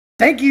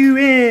Thank you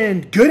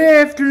and good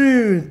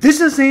afternoon. This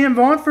is Sam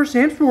Vaughn for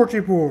Sam Sports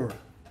Report.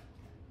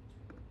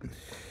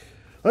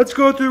 Let's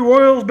go through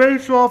Royals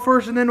baseball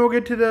first, and then we'll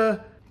get to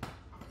the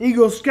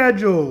Eagles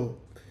schedule.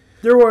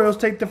 The Royals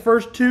take the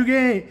first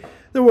game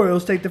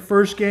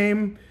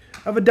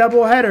of a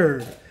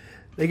doubleheader.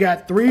 They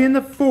got 3 in the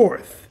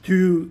 4th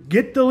to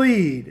get the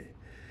lead.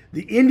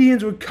 The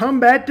Indians would come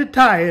back to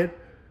tie it.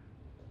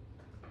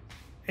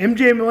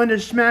 MJ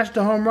Melendez smashed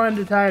a home run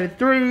to tie it at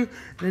 3.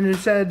 Then it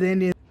said the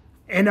Indians.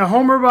 And a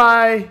homer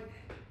by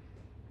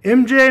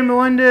MJ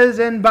Melendez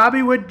and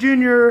Bobby Witt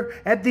Jr.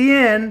 at the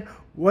end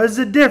was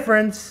the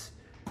difference.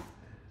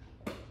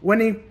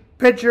 Winning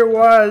pitcher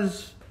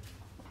was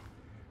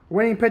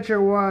John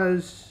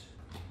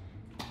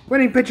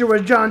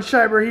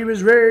Schreiber. He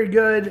was very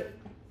good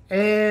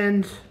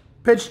and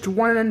pitched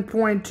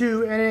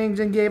 1.2 innings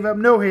and gave up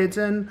no hits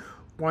and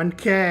 1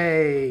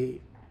 K.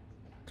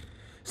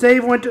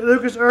 Save went to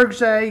Lucas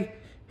Ergsay,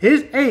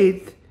 his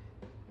 8th,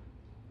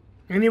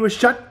 and he was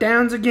shut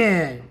down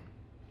again.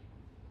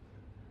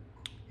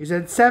 He's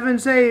had 7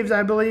 saves,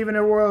 I believe, in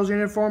a Royals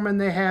uniform,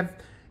 and they have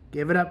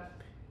given up,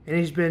 and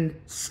he's been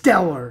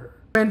stellar.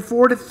 And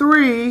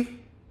 4-3,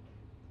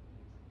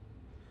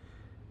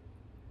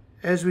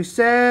 as we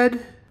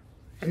said.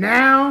 And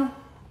now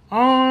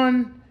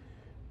on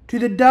to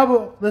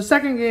the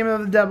second game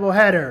of the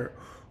doubleheader.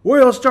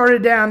 Royals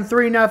started down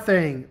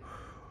 3-0.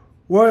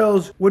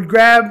 Royals would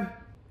grab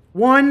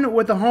 1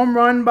 with a home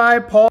run by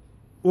Paul.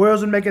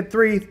 Royals would make it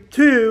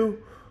 3-2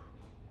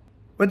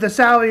 with the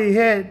Salvi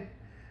hit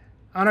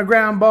on a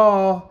ground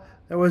ball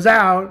that was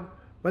out,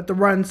 but the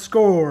run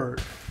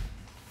scored.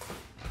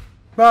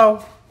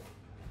 Bo,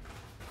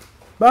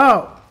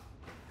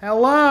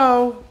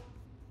 hello.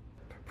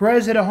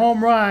 Perez hit a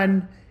home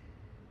run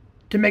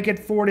to make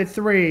it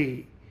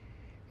 4-3.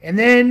 And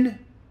then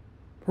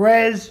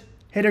Perez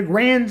hit a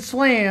grand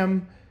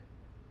slam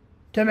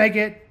to make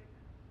it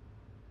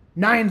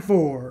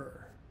 9-4.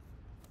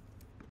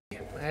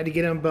 I had to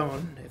get on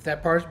bone. If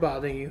that part's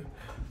bothering you,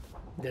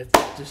 that's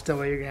just the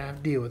way you're going to have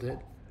to deal with it.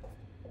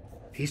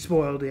 He's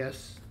spoiled,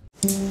 yes.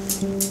 Do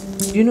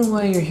you know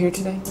why you're here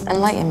today?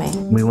 Enlighten me.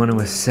 We want to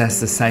assess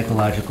the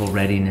psychological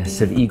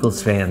readiness of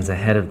Eagles fans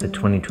ahead of the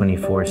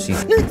 2024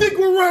 season. You think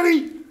we're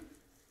ready?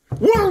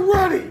 We're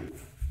ready!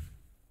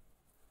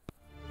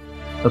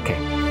 Okay,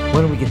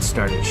 why don't we get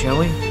started, shall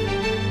we?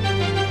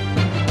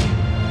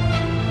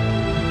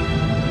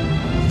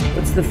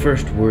 What's the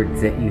first word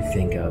that you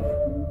think of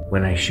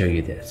when I show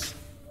you this?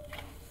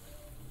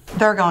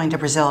 They're going to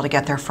Brazil to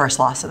get their first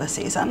loss of the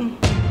season.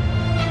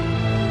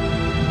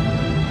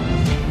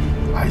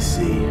 I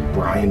see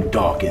Brian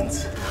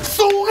Dawkins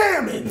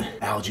slamming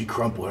Algie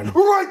Crumpler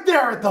right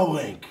there at the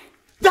link.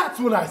 That's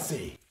what I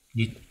see.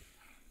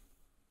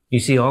 You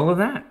see all of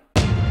that?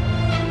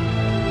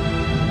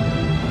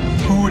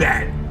 Who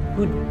that?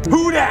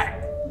 Who that?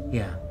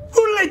 Yeah.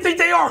 Who do they think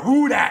they are?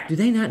 Who that? Do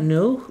they not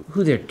know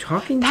who they're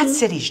talking to? That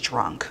city's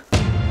drunk.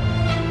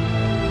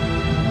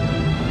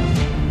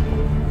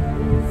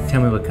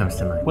 Tell me what comes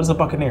to mind. What is a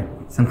Buccaneer?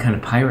 Some kind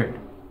of pirate,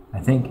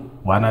 I think.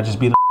 Why not just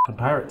be the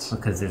Pirates?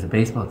 Because there's a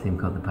baseball team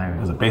called the Pirates.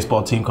 There's a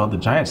baseball team called the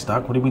Giants,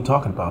 Doc. What are we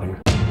talking about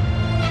here?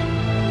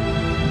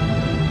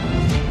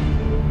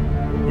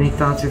 Any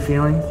thoughts or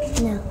feelings?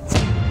 No.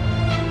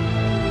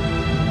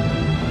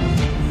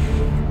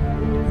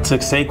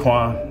 Took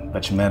Saquon.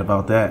 Bet you're mad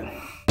about that.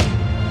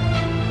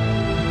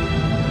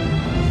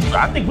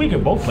 I think we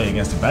could both play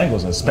against the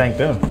Bengals and spank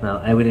them. Well,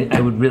 I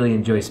would really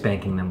enjoy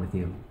spanking them with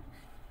you.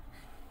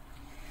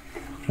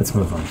 Let's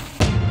move on.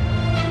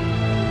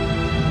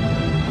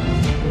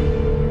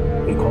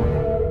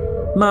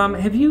 Mom,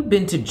 have you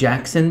been to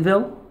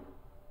Jacksonville?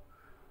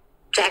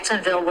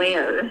 Jacksonville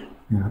where?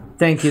 No.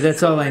 Thank you,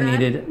 that's all I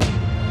needed.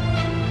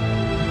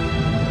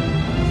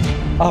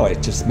 Oh,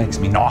 it just makes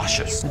me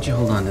nauseous. Why don't you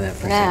hold on to that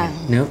for a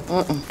second? Nope.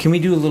 Can we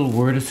do a little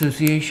word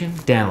association?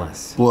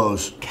 Dallas.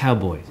 Blows.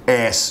 Cowboys.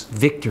 Ass.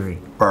 Victory.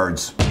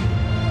 Birds.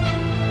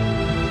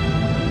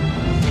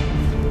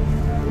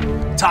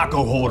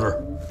 Taco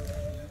holder.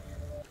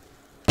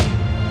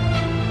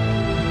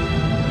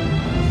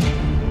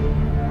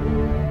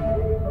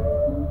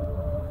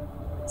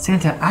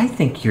 Santa, I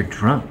think you're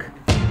drunk.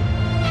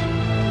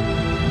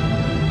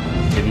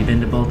 Have you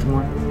been to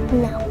Baltimore?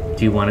 No.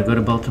 Do you want to go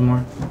to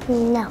Baltimore?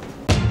 No.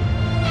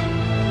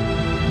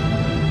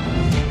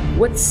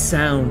 What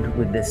sound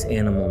would this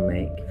animal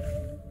make?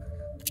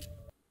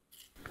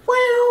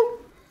 Well.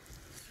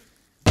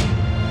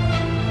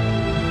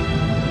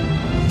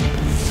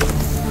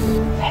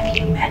 Have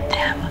you met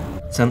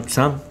them? Some,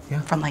 yeah.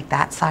 From like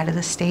that side of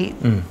the state?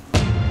 You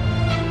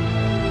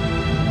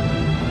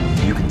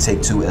can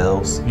take 2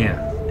 L's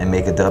and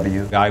make a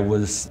W. I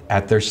was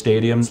at their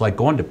stadiums, like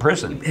going to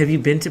prison. Have you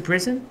been to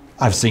prison?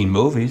 I've seen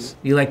movies.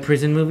 You like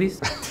prison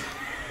movies?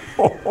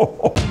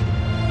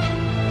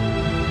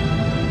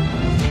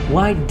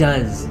 Why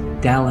does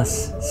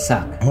Dallas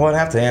suck? Well, I'd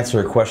have to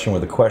answer a question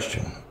with a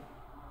question.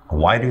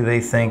 Why do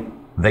they think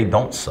they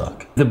don't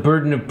suck? The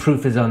burden of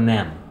proof is on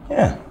them.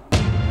 Yeah.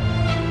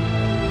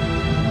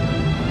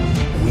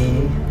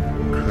 We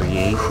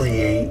create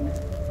create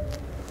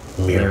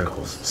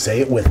miracles.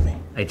 Say it with me.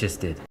 I just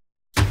did.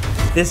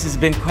 This has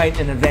been quite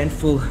an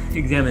eventful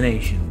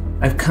examination.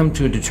 I've come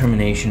to a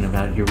determination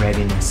about your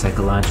readiness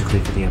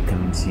psychologically for the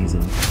upcoming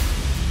season.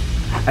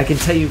 I can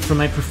tell you from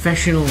my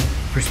professional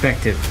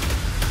perspective,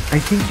 I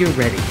think you're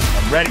ready.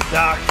 I'm ready,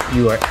 Doc.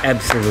 You are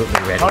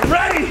absolutely ready. I'm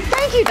ready!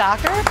 Thank you,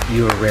 Doctor.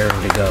 You are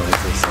raring to go,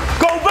 as they say.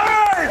 Go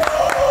Birds!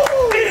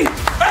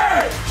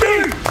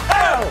 E-A-G-L-E-S,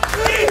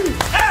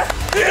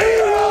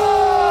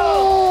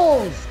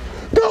 Eagles!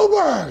 Go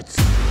Birds!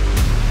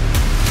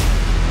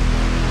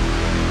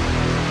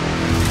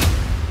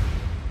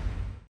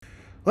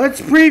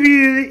 Let's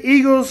preview the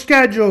Eagles'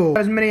 schedule.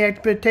 As many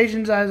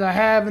expectations as I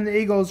have in the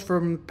Eagles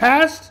from the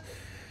past,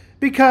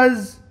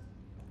 because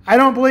I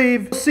don't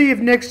believe. We'll see if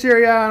Nick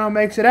Sirianni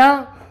makes it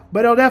out,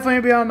 but he'll definitely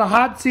be on the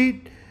hot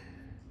seat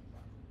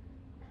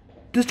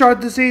to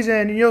start the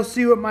season, and you'll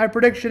see what my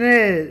prediction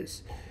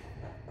is.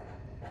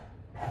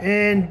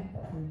 And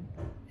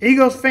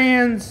Eagles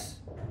fans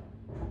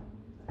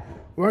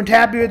weren't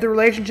happy with the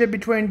relationship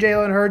between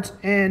Jalen Hurts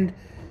and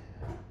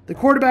the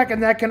quarterback,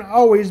 and that can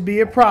always be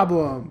a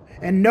problem.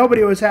 And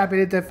nobody was happy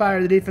that they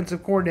fired the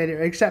defensive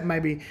coordinator, except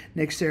maybe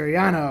Nick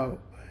Sirianni.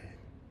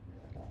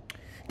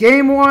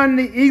 Game 1,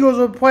 the Eagles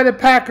will play the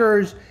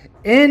Packers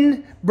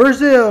in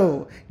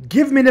Brazil.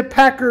 Give me the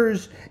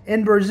Packers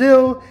in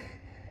Brazil.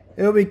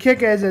 It will be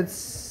kicked as it's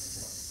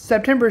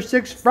September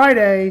 6th,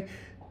 Friday,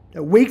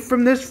 a week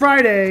from this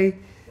Friday,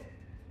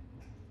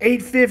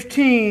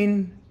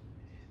 8:15.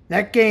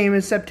 That game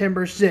is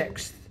September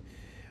 6th.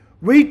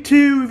 Week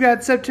 2, we've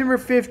got September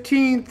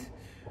 15th.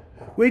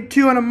 Week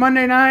 2 on a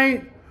Monday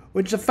night,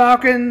 which the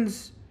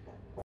Falcons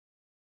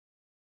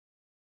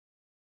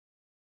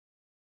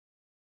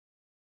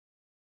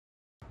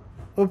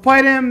will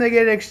play them. They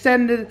get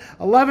extended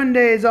 11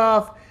 days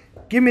off.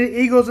 Give me the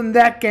Eagles in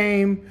that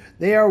game.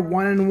 They are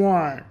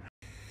 1-1.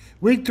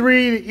 Week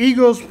 3, the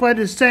Eagles play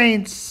the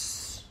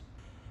Saints.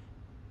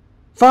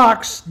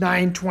 Fox,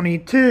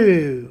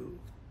 9/22.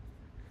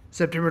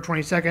 September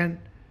 22nd,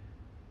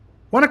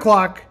 1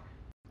 o'clock.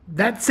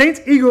 That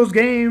Saints-Eagles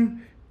game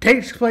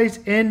takes place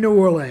in New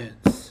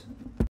Orleans.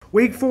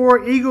 Week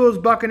 4,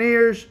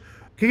 Eagles-Buccaneers.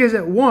 Kick is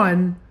at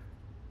 1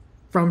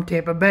 from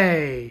Tampa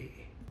Bay.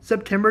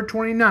 September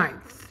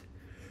 29th.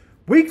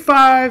 Week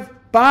 5,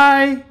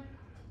 bye.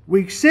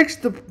 Week 6,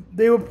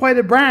 they will play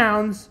the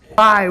Browns.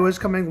 Bye was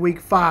coming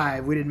week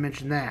 5. We didn't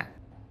mention that.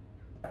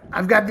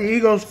 I've got the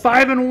Eagles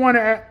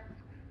 5-1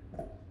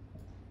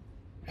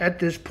 at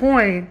this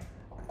point.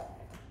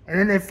 And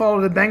then they follow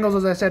the Bengals,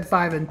 as I said,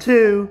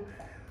 5-2.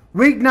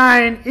 Week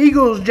 9,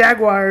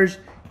 Eagles-Jaguars.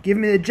 Give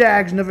me the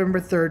Jags November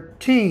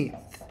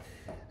 13th.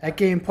 That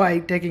game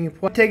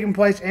taking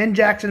place in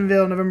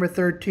Jacksonville November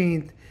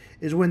 13th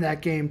is when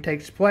that game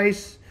takes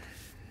place.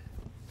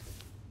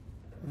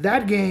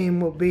 That game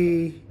will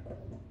be,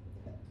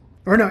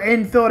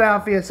 in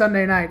Philadelphia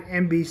Sunday night,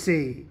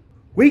 NBC.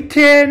 Week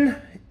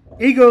 10,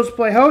 Eagles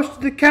play host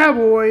to the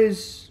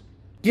Cowboys.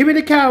 Give me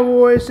the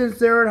Cowboys since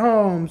they're at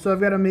home. So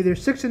I've got them either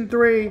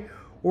 6-3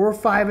 or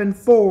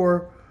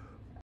 5-4.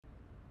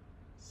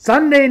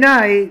 Sunday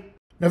night,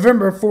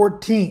 November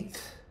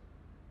 14th.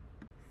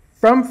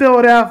 From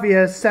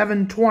Philadelphia,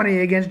 7:20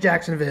 against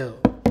Jacksonville.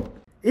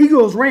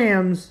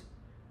 Eagles-Rams,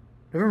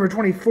 November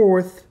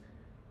 24th,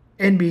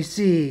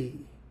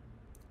 NBC.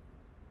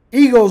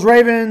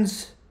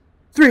 Eagles-Ravens,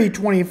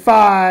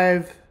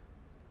 3:25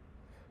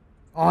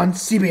 on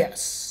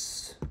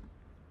CBS.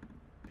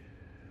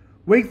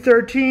 Week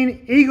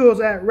 13, Eagles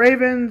at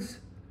Ravens,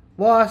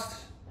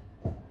 lost.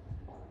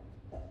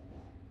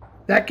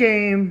 That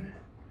game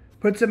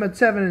puts them at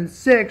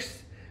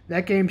 7-6.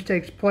 That game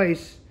takes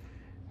place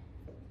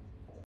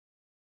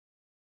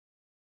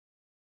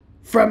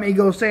from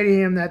Eagle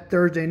Stadium that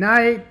Thursday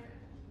night,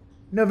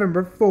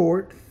 November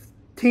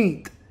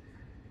 14th.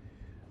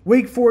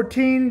 Week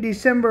 14,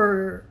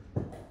 December.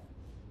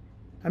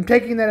 I'm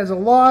taking that as a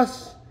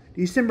loss.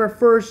 December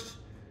 1st,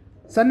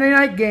 Sunday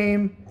night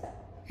game,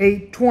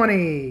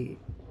 8:20.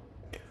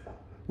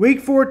 Week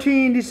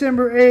 14,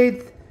 December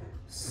 8th,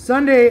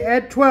 Sunday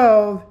at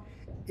 12.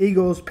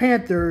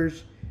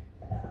 Eagles-Panthers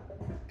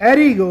at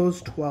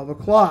Eagles, 12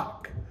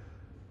 o'clock.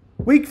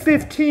 Week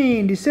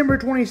 15, December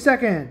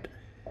 22nd.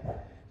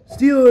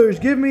 Steelers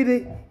give me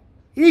the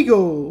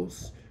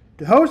Eagles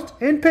to host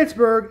in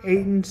Pittsburgh,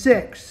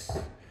 8-6.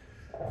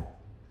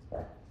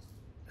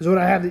 Is what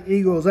I have the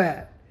Eagles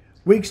at.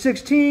 Week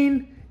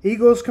 16,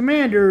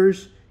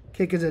 Eagles-Commanders.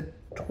 Kick is at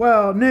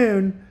 12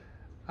 noon.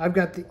 I've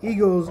got the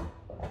Eagles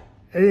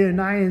at either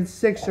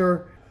 9-6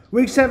 or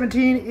Week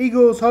 17,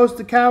 Eagles host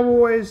the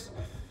Cowboys.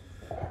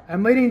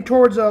 I'm leaning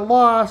towards a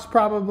loss,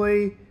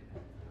 probably.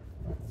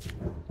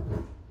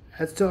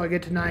 That's till I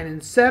get to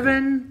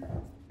 9-7.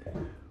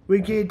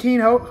 Week 18,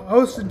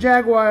 hosts the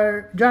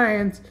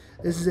Giants.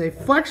 This is a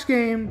flex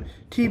game,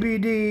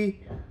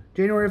 TBD,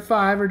 January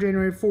 5 or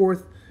January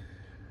 4th.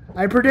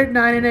 I predict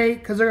 9-8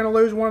 because they're going to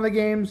lose one of the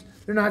games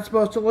they're not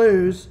supposed to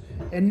lose.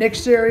 And Nick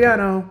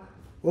Sirianni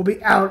will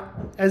be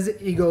out as the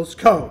Eagles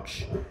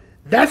coach.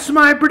 That's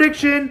my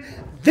prediction.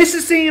 This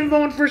is Sam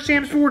Vaughn for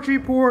Sam Sports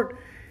Report.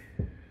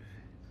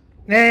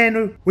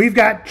 And we've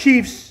got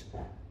Chiefs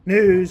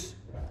news.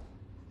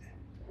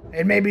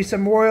 And maybe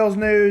some Royals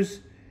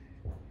news.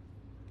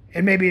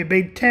 And maybe a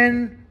Big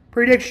Ten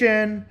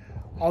prediction.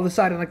 All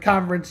decided on the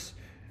conference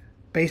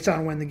based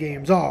on when the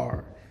games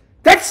are.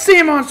 That's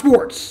Sam on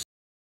Sports.